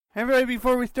Hey everybody,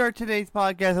 before we start today's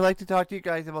podcast, I'd like to talk to you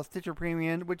guys about Stitcher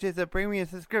Premium, which is a premium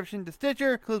subscription to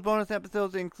Stitcher. Includes bonus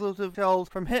episodes, exclusive shows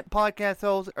from hit podcast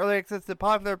hosts, early access to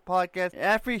popular podcasts, and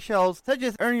ad-free shows such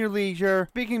as Earn Your Leisure,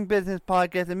 Speaking Business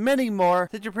Podcast, and many more.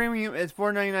 Stitcher Premium is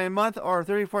 $4.99 a month or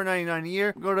 $34.99 a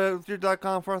year. Go to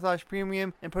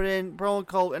Stitcher.com/premium and put in promo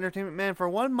code Entertainment Man for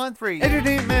 1 month free.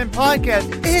 Entertainment Man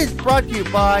Podcast is brought to you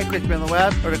by Crispy on the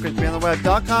Web. Go to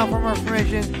crispyontheweb.com for more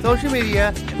information, social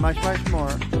media, and much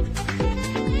more.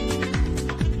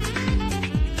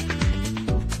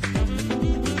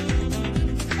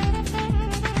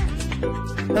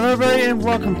 Hello everybody and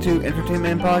welcome to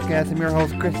Entertainment Podcast. I'm your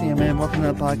host Christian Man. Welcome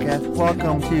to the podcast.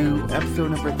 Welcome to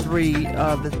episode number 3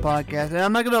 of this podcast. And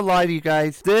I'm not going to lie to you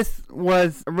guys. This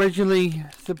was originally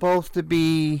supposed to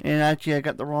be, and actually I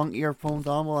got the wrong earphones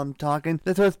on while I'm talking.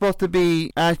 This was supposed to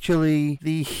be actually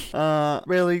the,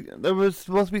 there was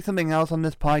supposed to be something else on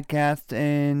this podcast.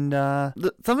 And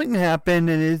something happened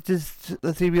and it's just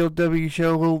the CBLW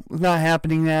show is not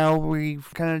happening now.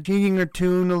 We've kind of changing our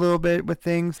tune a little bit with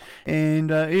things. And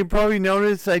you probably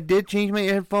noticed I did change my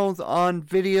headphones on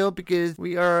video because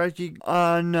we are actually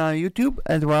on YouTube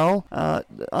as well.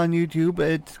 On YouTube,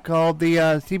 it's called the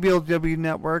CBLW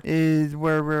Network is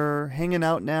where we're hanging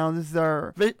out now. This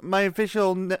is my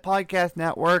official podcast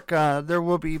network. There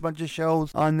will be a bunch of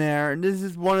shows on there, and this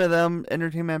is one of them.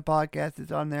 Entertainment Podcast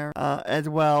is on there as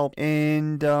well,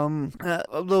 and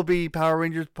there'll be Power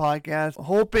Rangers podcast.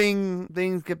 Hoping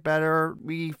things get better,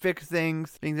 we fix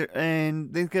things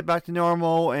and things get back to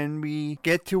normal, and we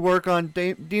get to work on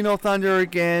Dino Thunder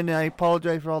again. I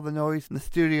apologize for all the noise in the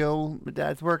studio. My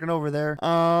dad's working over there.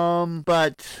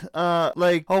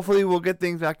 Hopefully we'll get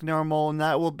things back to normal, and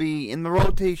that will be in the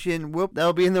rotation.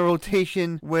 That'll be in the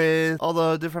rotation with all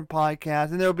the different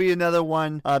podcasts, and there'll be another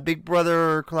one, Big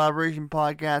Brother collaboration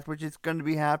podcast, which is going to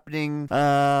be happening,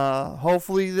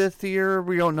 hopefully this year.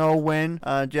 We don't know when.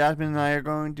 Jasmine and I are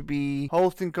going to be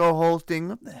co-hosting.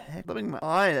 What the heck? Living my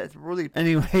eye. That's really.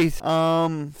 Anyways,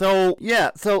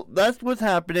 so that's what's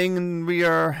happening, and we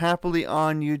are happily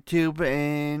on YouTube,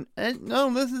 and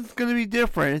this is going to be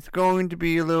different. It's going to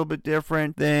be a little bit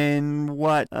different than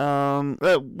what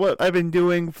I've been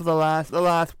doing for the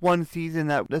last one season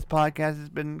that this podcast has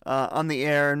been on the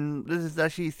air, and this is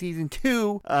actually season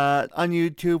 2 on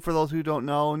YouTube for those who don't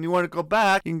know. And you want to go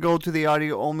back, you can go to the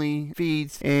audio only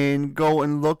feeds and go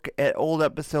and look at old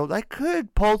episodes. I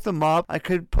could post them up. I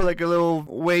could put like a little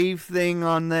wave thing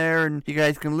on there, and you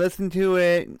guys can listen to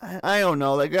it. I don't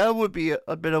know, like that would be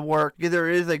a bit of work. There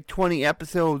is like 20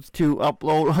 episodes to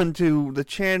upload onto the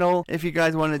channel if you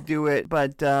guys want to do it,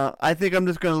 but I think I'm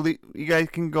just gonna you guys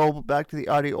can go back to the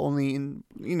audio only and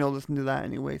listen to that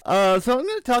anyways. So I'm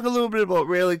gonna talk a little bit about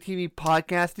reality TV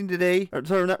podcasting today.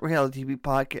 Not reality TV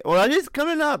podcast. Well, that is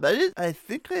coming up. I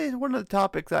think one of the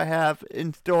topics I have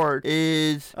in store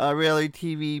is reality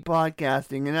TV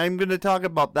podcasting, and I'm gonna talk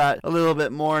about that a little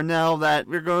bit more now that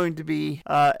we're going to be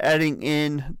adding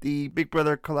in the Big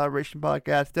Brother collaboration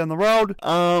podcast down the road.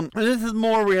 And this is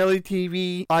more reality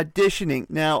TV auditioning.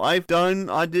 Now, I've done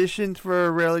auditions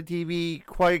for reality TV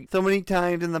quite so many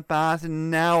times in the past,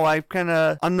 and now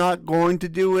I'm not going to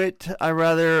do it. I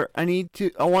want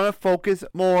to focus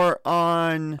more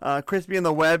on Crispy on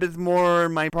the Web is more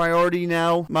my priority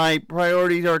now. My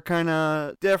priorities are kind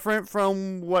of different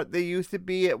from what they used to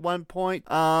be at one point.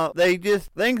 Let's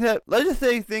just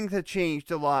say things have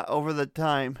changed a lot over the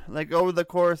time, like over the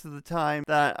course of the time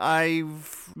that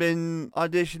I've been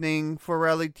auditioning for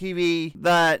reality TV,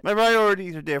 that my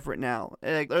priorities are different now.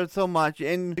 Like, there's so much,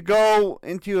 and to go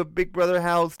into a Big Brother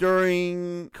house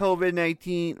during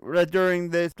COVID-19, during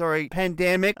this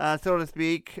pandemic, so to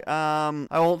speak. I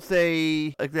won't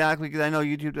say exactly because I know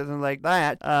YouTube doesn't like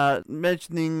that,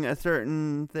 mentioning a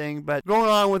certain thing, but going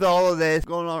on with all of this,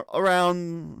 going on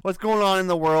around what's going on in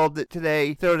the world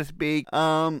today, so to speak.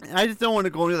 I just don't want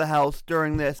to go into the house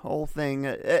during this whole thing.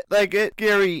 It's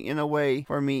scary in a way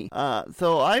for me.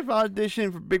 So I've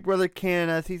auditioned for Big Brother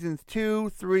Canada seasons 2,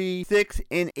 3, 6,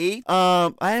 and 8.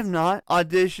 I have not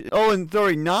auditioned.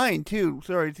 9 too.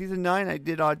 Season 9 I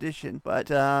did audition, but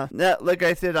like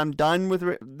I said, I'm done with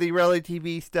the reality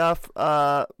TV stuff.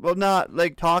 Not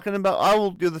like talking about. I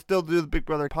will still do the Big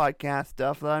Brother podcast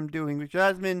stuff that I'm doing with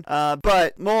Jasmine.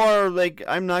 But more like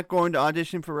I'm not going to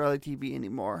audition for reality TV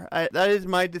anymore. That is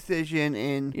my decision,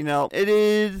 and it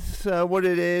is what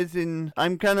it is, and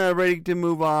I'm kind of ready to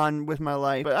move on with my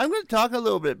life. But I'm going to talk a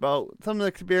little bit about some of the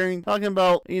experience, talking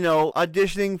about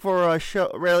auditioning for a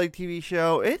reality TV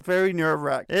show. It's very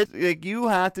nerve-wracking. It's like you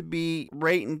have to be be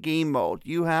right in game mode.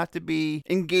 You have to be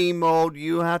in game mode.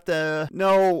 You have to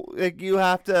know, like, you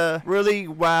have to really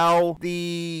wow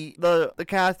the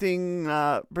casting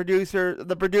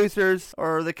producers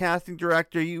or the casting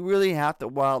director. You really have to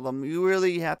wow them. You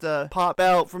really have to pop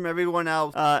out from everyone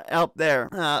else out there.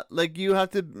 Like, you have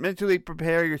to mentally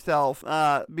prepare yourself.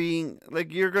 Being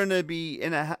like, you're gonna be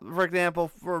in for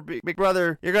example, for Big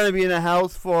Brother, you're gonna be in a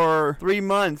house for 3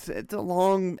 months. It's a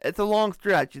long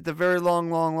stretch. It's a very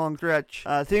long stretch.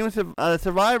 Same with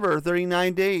Survivor,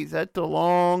 39 days. That's a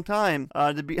long time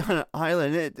to be on an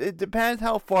island. It depends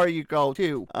how far you go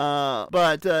too.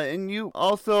 And you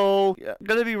also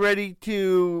gotta be ready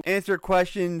to answer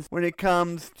questions when it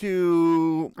comes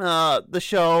to the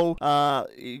show.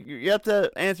 You have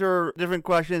to answer different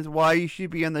questions why you should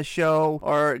be on the show,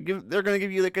 or they're gonna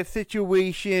give you like a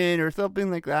situation or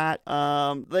something like that.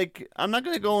 Like, I'm not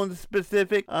gonna go into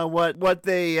specific what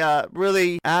they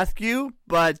really ask you,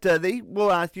 but they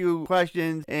will ask you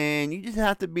questions, and you just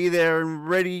have to be there and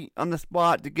ready on the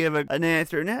spot to give an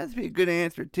answer, and it has to be a good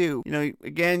answer too. You know,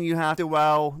 again, you have to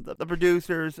wow the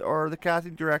producers or the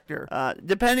casting director,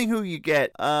 depending who you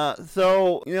get.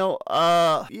 So, you know,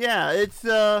 yeah, it's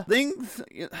things.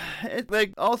 It's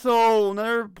like, also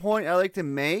another point I like to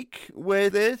make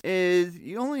with this is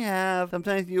you only have,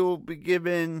 sometimes you'll be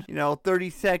given, you know, 30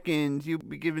 seconds, you'll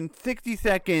be given 60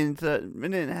 seconds, a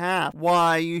minute and a half,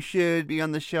 why you should be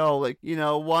on the show. Like, you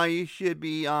know, why you should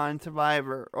be on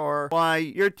Survivor, or why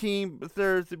your team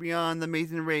deserves to be on The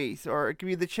Amazing Race, or it could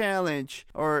be The Challenge,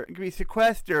 or it could be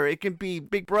Sequester, it could be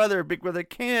Big Brother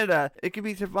Canada, it could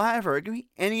be Survivor, it could be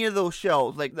any of those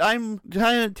shows. Like, I'm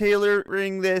kind of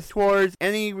tailoring this towards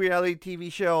any reality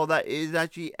TV show that is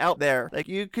actually out there. Like,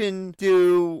 you can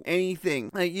do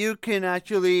anything. Like, you can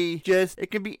actually just,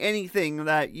 it can be anything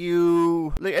that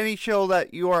you, like, any show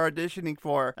that you are auditioning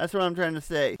for. That's what I'm trying to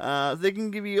say. They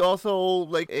can give you also,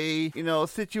 like, a, you know,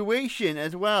 situation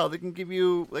as well. They can give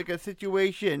you, like, a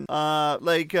situation.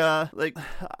 Like,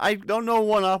 I don't know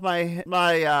one off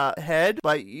my head,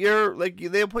 but you're, like,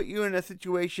 they'll put you in a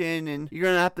situation, and you're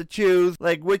gonna have to choose,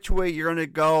 like, which way you're gonna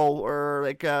go, or,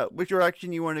 like, which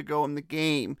direction you want to go in the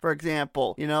game, for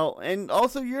example, you know. And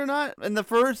also, you're not, in the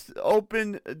first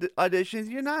open auditions,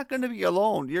 you're not going to be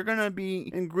alone. You're going to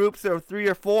be in groups of 3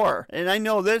 or 4. And I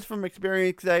know this from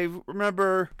experience. I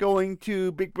remember going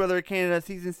to Big Brother Canada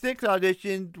Season 6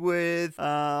 auditions with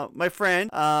my friend,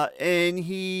 and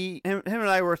him and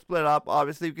I were split up,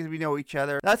 obviously, because we know each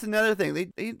other. That's another thing. They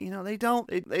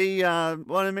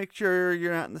want to make sure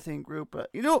you're not in the same group, but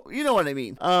you know what I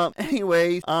mean.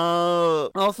 Anyways,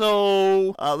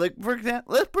 also, like, for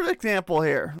example, let's put an example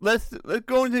here. Let's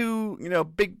go into, you know,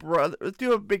 Big Brother. Let's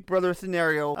do a Big Brother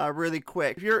scenario really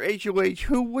quick. If you're HOH,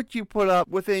 who would you put up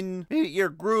within maybe your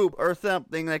group or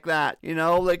something like that? You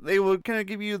know, like, they would kind of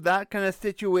give you that kind of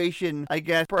situation, I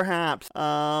guess, perhaps.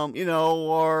 You know,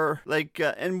 or like,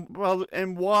 and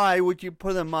why would you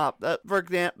put them up? That, for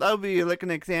example, that would be like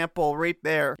an example right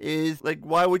there. Is like,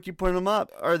 why would you put them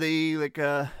up? Are they like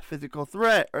a physical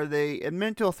threat? Are they a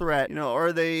mental threat? You know,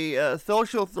 are they a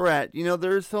social threat? You know,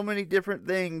 there's so many different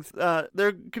things.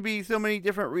 There could be so many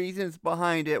different reasons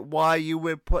behind it why you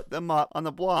would put them up on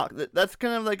the block. That's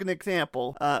kind of like an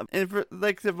example. And for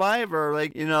like Survivor,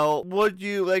 like, you know, would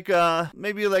you like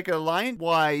maybe like alliance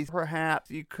wise, perhaps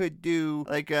you could do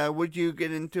like would you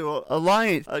get into a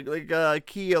alliance, like a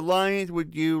key alliance?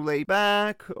 Would you lay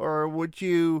back, or would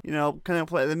you know, kind of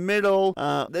play the middle?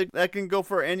 That can go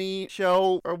for any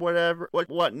show or whatever,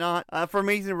 whatnot. For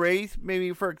Amazing Race,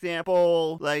 maybe, for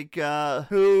example, like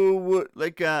who would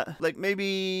like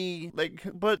maybe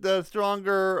like put the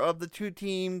stronger of the two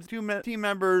team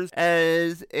members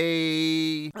as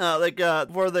a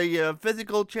for the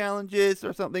physical challenges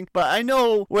or something. But I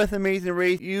know with Amazing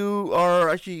Race, you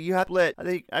have to let,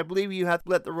 I believe you have to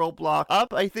let the roadblock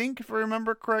up, I think, if I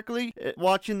remember correctly.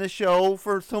 Watching the show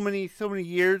for so many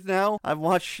years now, I've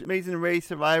watched Amazing Race,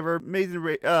 Survivor,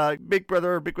 Big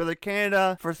Brother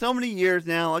Canada for so many years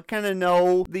now. I kind of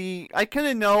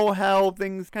know how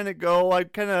things kind of go. I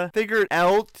kind of figured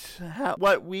out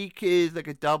what week is like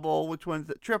a double, which one's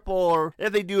a triple, or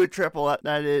if they do a triple,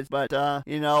 that is. But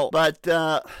you know,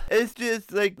 it's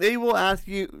just like, they will ask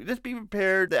you, just be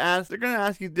prepared to ask. They're gonna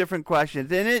ask you different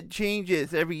questions, and it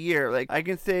changes every year. Like, I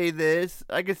can say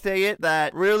it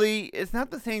that really it's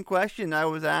not the same question I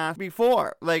was asked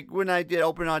before. Like, when I did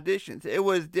open auditions, it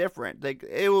was different. Like,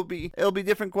 it'll be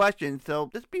different questions. So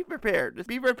just be prepared. Just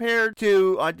be prepared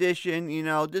to audition. You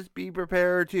know, just be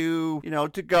prepared to, you know,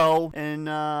 to go and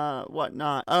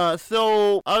whatnot.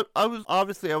 So I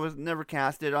was never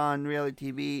casted on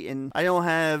reality TV, and I don't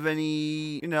have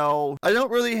any, you know, I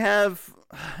don't really have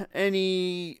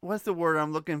any, what's the word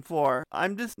I'm looking for?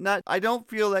 I'm just not, I don't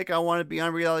feel like I want to be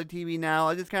on reality TV now.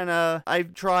 I just kind of,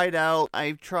 I've tried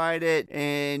it,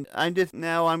 and I'm just,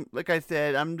 now I'm, like I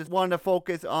said, I'm just wanting to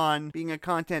focus on being a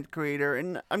content creator,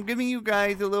 and I'm giving you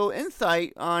guys a little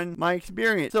insight on my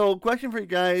experience. So, question for you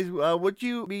guys, would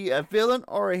you be a villain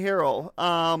or a hero?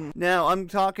 Now I'm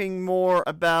talking more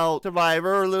about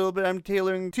Survivor a little bit. I'm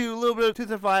tailoring to a little bit to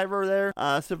Survivor there.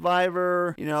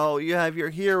 Survivor, you know, you have your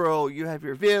hero, you have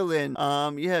your villain,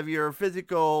 you have your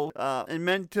physical and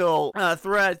mental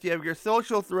threats, you have your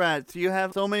social threats, you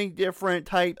have so many different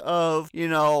type of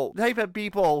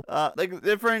people, like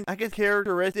different, I guess,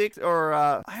 characteristics, or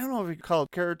I don't know if you call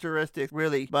it characteristics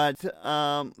really, but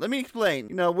let me explain.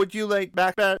 You know, would you like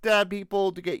backstab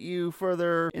people to get you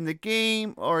further in the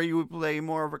game, or you would play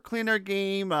more of a cleaner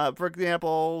game? For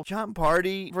example, Jon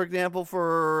Pardi, for example,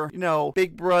 for, you know,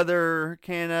 Big Brother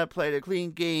Canada, played a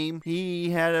clean game.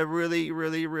 He had a really,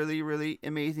 really, really, really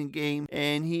amazing game,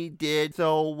 and he did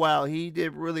so well. He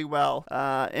did really well.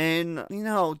 And, you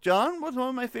know, Jon was one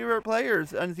of my favorite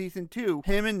players on season 2.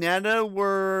 Him and Nada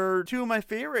were two of my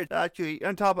favorites, actually,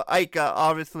 on top of Aika,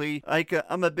 obviously. Aika,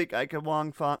 I'm a big Aika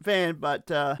Wong fan, but,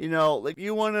 you know, like,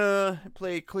 you want to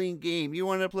play a clean game. You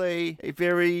want to play a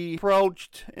very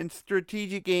approached and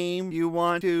strategic game. You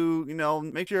want to, you know,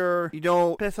 make sure you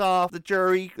don't piss off the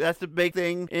jury. That's the big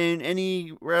thing in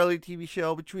any reality TV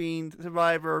show between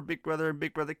Survivor, Big Brother, and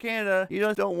Big Brother Canada. You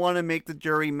just don't want to make the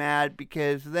jury mad,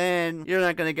 because then you're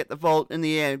not going to get the vote in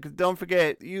the end. Because don't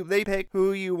forget, they pick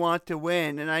who you want to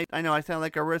win. And I know I sound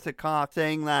like Arisa Cox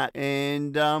saying that.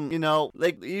 And, you know,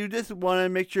 like, you just want to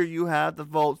make sure you have the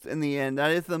votes in the end.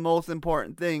 That is the most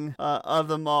important thing of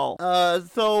them all.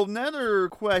 So another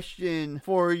question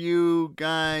for you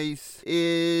guys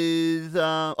is,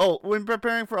 when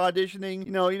preparing for auditioning,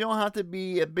 you know, you don't have to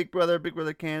be a Big Brother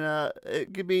Canada.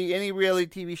 It could be any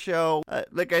reality TV show.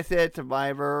 Like I said,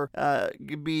 Survivor. It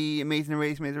could be Amazing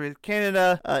Race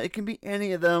Canada. It can be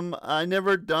any of them. I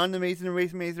never done Amazing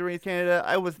Race Canada.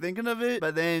 I was thinking of it,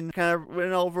 but then kind of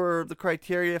went over the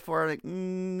criteria for it, like,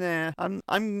 nah,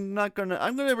 I'm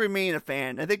gonna remain a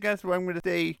fan. I think that's where I'm gonna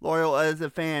stay loyal as a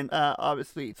fan,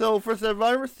 obviously. So for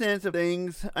Survivor sense of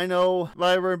things, I know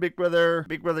Survivor and Big Brother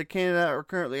Canada are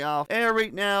currently off air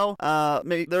right now. I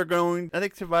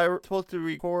think Survivor is supposed to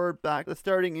record back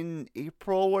starting in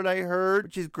April, what I heard,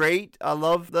 which is great. I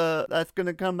love that's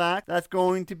gonna come back. That's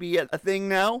going to be a thing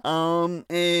now.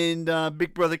 And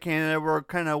Big Brother Canada, we're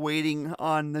kind of waiting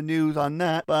on the news on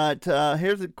that. But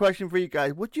here's a question for you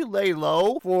guys. Would you lay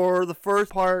low for the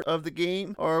first part of the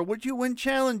game, or would you win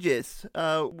challenges?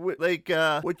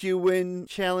 Would you win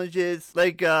challenges,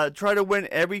 like, try to win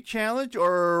every challenge,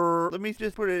 or let me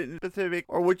just put it in specific,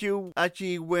 or would you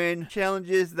actually win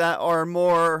challenges that are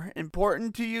more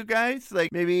important to you guys?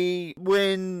 Like, maybe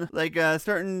win, like,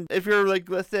 certain, if you're, like,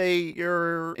 let's say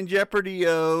you're in jeopardy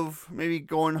of maybe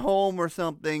going home or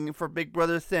something for Big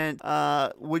Brother sense,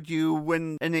 would you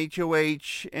win an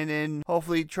HOH and then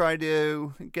hopefully try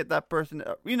to get that person,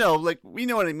 you know, like, you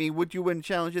know what I mean? Would you win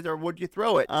challenges, or would you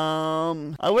throw it?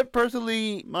 I would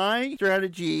personally, my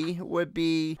strategy would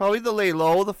be probably to lay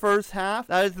low the first half.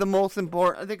 That is the most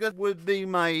important. I think that would be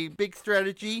my big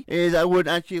strategy, is I would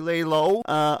actually lay low.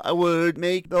 I would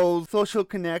make those social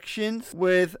connections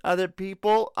with other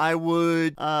people. I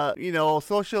would,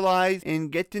 socialize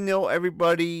and get to know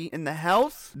everybody in the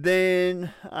house.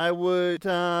 Then I would,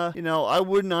 I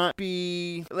would not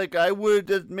be, like, I would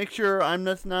just make sure I'm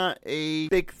just not a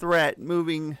big threat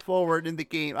moving forward in the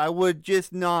game. I would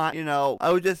just not,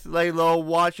 I would just lay low,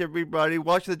 watch everybody,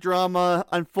 watch the drama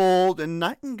unfold, and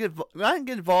not get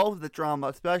involved with the drama,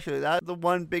 especially. That's the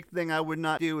one big thing I would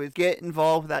not do, is get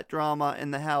involved with that drama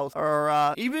in the house.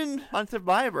 Or even on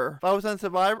Survivor. If I was on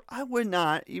Survivor, I would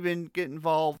not even get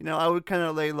involved. I would kind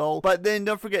of lay low. But then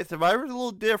don't forget, Survivor's a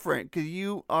little different, because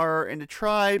you are in a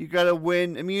tribe. You gotta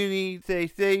win immunity, stay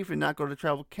safe, and not go to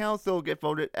tribal council, get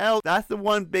voted out. That's the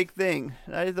one big thing.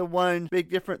 That is the one big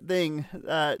different thing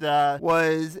that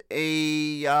was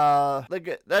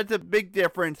that's a big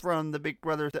difference from the Big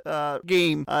Brother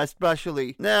game,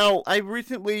 especially. Now, I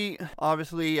recently,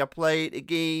 obviously, I played a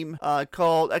game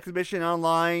called Exhibition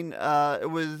Online. It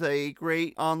was a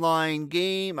great online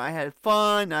game. I had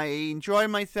fun. I enjoyed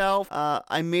myself.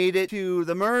 I made it to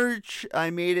the merge. I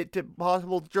made it to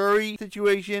possible jury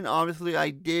situation. Obviously,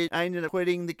 I ended up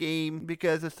quitting the game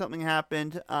because of something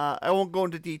happened. I won't go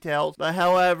into details, but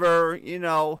however,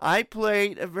 I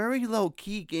played a very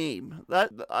low-key game.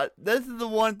 This is the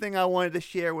one thing I wanted to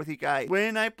share with you guys.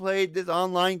 When I played this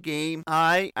online game,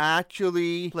 I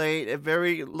actually played a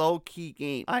very low-key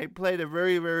game. I played a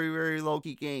very, very, very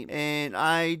low-key game, and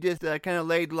I just kind of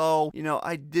laid low.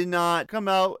 I did not come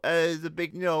out as a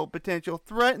big, potential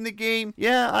threat in the game.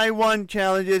 Yeah, I won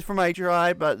challenges for my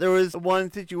tribe, but there was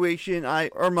one situation I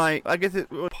guess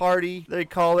it was party, they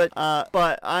call it,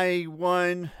 but I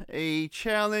won a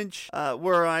challenge,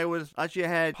 where I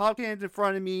had pop cans in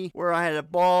front of me, where I had a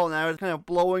ball, and I was kind of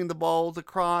blowing the balls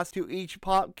across to each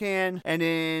pop can, and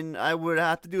then I would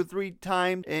have to do it 3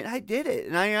 times, and I did it,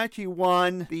 and I actually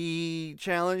won the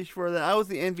challenge for that. I was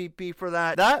the MVP for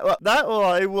that. That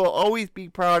I will always be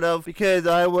proud of, because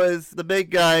I was the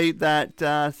big guy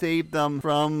that saved them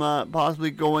from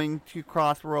possibly going to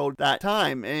Crossroad that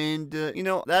time, and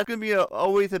that's gonna be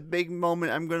always a big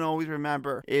moment I'm gonna always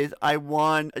remember, is I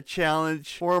won a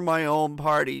challenge for my own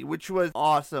party, which was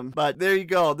awesome. But there you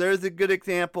go, there's a good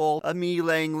example of me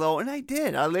laying low, and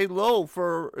I laid low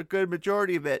for a good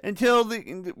majority of it until we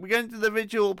got into the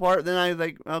individual part. Then I was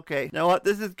like, okay, you know what,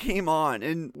 this is game on.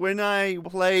 And when I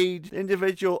played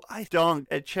individual, I stunk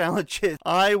at challenges.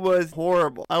 I was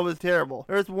horrible. I was terrible.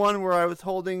 There's one where I was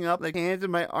holding up like hands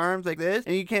in my arms like this,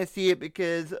 and you can't see it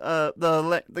because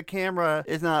the camera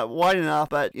is not wide enough,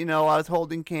 but I was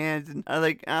holding cans, and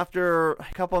after a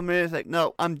couple of minutes,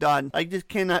 no, I'm done. I just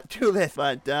cannot do this.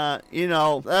 But that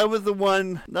was the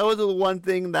one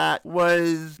thing that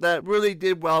really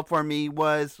did well for me,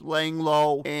 was laying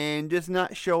low and just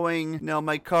not showing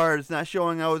my cards, not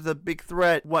showing I was a big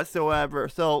threat whatsoever.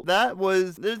 So that's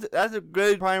a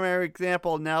good primary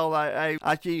example now that I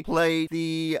actually played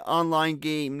the online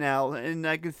game now, and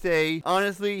I can say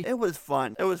honestly, it was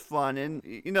fun. It was fun. And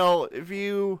if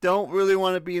you don't really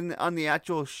want to be on the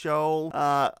actual show,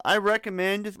 I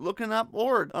recommend just looking up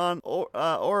org on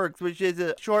orgs, which is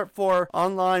a short for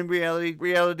online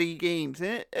reality games.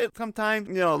 And it sometimes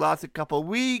lasts a couple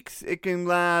weeks. It can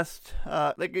last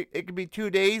it could be 2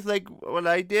 days, like what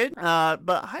I did.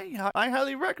 But I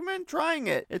highly recommend trying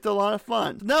it. It's a lot of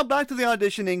fun. So now back to the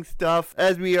auditioning stuff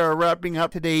as we are wrapping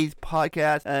up today's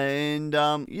podcast. And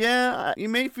you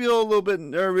may feel a little bit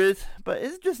nervous, but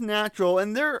it's just natural.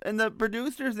 And the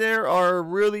producers there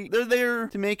they're there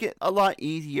to make it a lot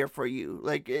easier for you.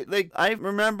 I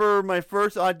remember my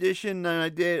first audition that I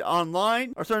did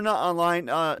online, or sorry, not online,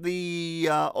 the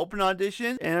open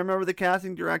audition, and I remember the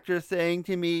casting director saying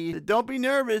to me, "Don't be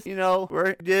nervous,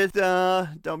 we're just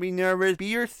don't be nervous, be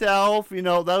yourself."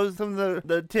 That was some of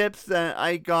the tips that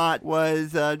I got,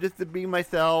 was just to be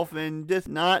myself and just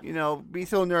not be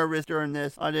so nervous during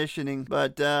this auditioning.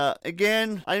 But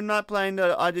again, I'm not planning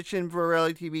to audition for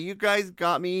reality TV. You guys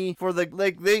got me for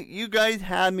you guys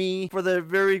had me for the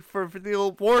very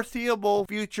foreseeable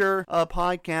future of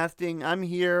podcasting. I'm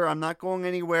here. I'm not going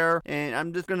anywhere, and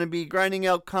I'm just gonna be grinding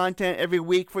out content every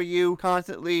week for you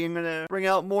constantly. I'm gonna bring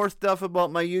out more stuff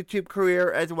about my YouTube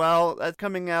career as well. That's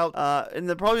coming out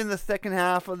probably in the second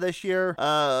half of this year.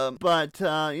 But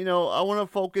I want to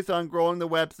focus on growing the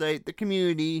website, the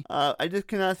community. I just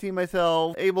cannot see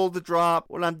myself able to drop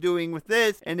what I'm doing with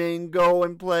this and then go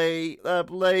and play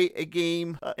a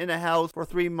game in a house for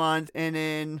 3 months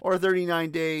or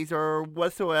 39 days or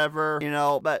whatsoever.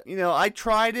 But I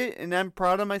tried it, and I'm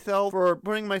proud of myself for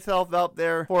putting myself out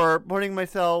there, for putting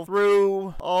myself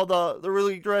through all the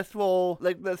really stressful,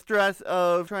 the stress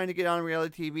of trying to get on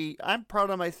reality TV. I'm proud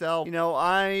of myself.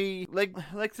 I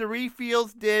like Cerie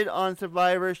Fields did on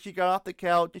Survivor. She got off the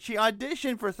couch and she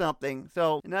auditioned for something.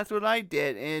 And that's what I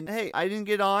did. And hey, I didn't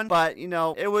get on, but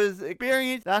it was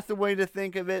experience. That's the way to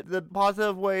think of it, the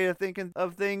positive way of thinking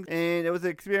of things. And it was an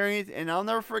experience, and I'll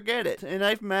never forget it. And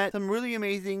I've met some really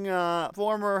amazing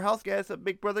former house guests of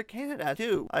Big Brother Canada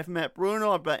too. I've met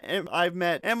Bruno, I've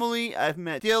met Emily, I've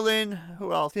met Dylan.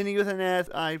 Who else? Cindy with an S.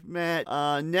 I've met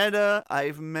Netta.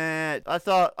 I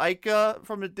saw Ika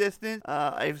from a distance.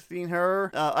 I've seen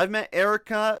her. I've met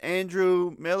Erica,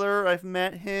 Andrew Miller. I've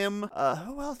met him.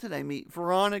 Who else did I meet?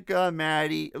 Veronica,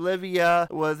 Maddie, Olivia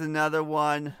was another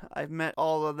one. I've met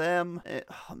all of them.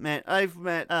 I've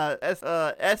met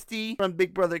Esty from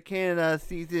Big Brother Canada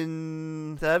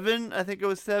season 7. I think it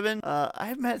was 7.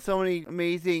 I've met so many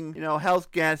amazing, house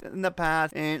guests in the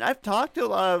past, and I've talked to a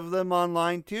lot of them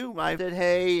online too. I said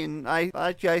hey, and I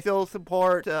still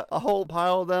support a whole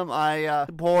pile of them. I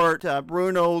support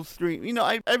Bruno's stream.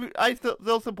 I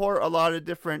still support a lot of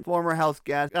different former house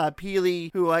guests.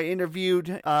 Peely, who I interviewed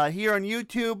here on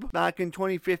YouTube back in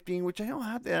 2015, which I don't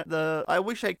have I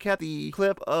wish I kept the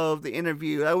clip of the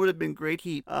interview. That would have been great to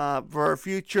keep for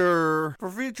future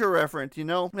reference.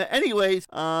 But anyways,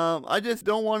 I just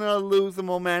don't want to lose the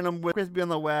momentum with Crispy on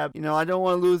the Web. I don't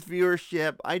want to lose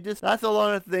viewership. That's a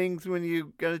lot of things when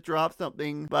you gotta drop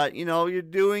something, but you're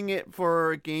doing it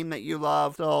for a game that you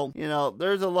love. So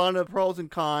there's a lot of pros and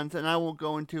cons, and I won't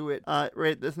go into it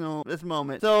right this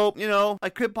moment. So know. I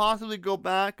could possibly go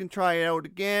back and try it out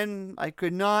again. I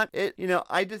could not.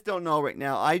 I just don't know right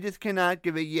now. I just cannot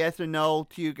give a yes or no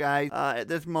to you guys at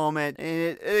this moment.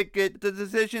 And it's a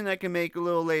decision I can make a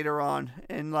little later on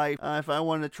in life if I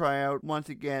want to try out once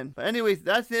again. But anyways,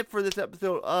 that's it for this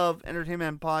episode of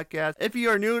Entertainment Podcast. If you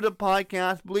are new to the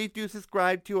podcast, please do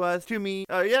subscribe to us, to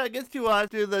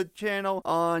the channel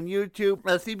on YouTube.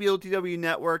 CBOTW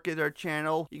Network is our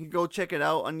channel. You can go check it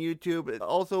out on YouTube. It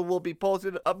also will be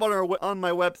posted up on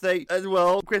my website as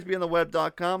well,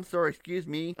 crispyontheweb.com. Sorry, excuse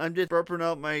me. I'm just burping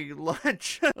out my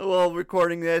lunch while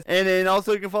recording this. And then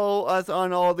also you can follow us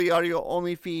on all the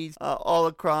audio-only feeds all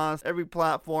across every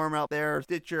platform out there.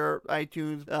 Stitcher,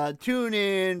 iTunes,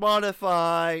 TuneIn,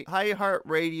 Spotify,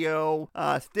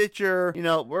 iHeartRadio, Stitcher.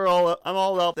 I'm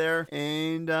all out there.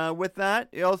 And with that,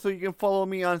 also you can follow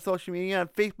me on social media on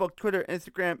Facebook, Twitter,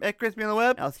 Instagram, at Crispy on the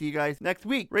Web. I'll see you guys next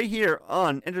week right here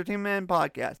on Entertainment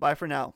Podcast. Bye for now.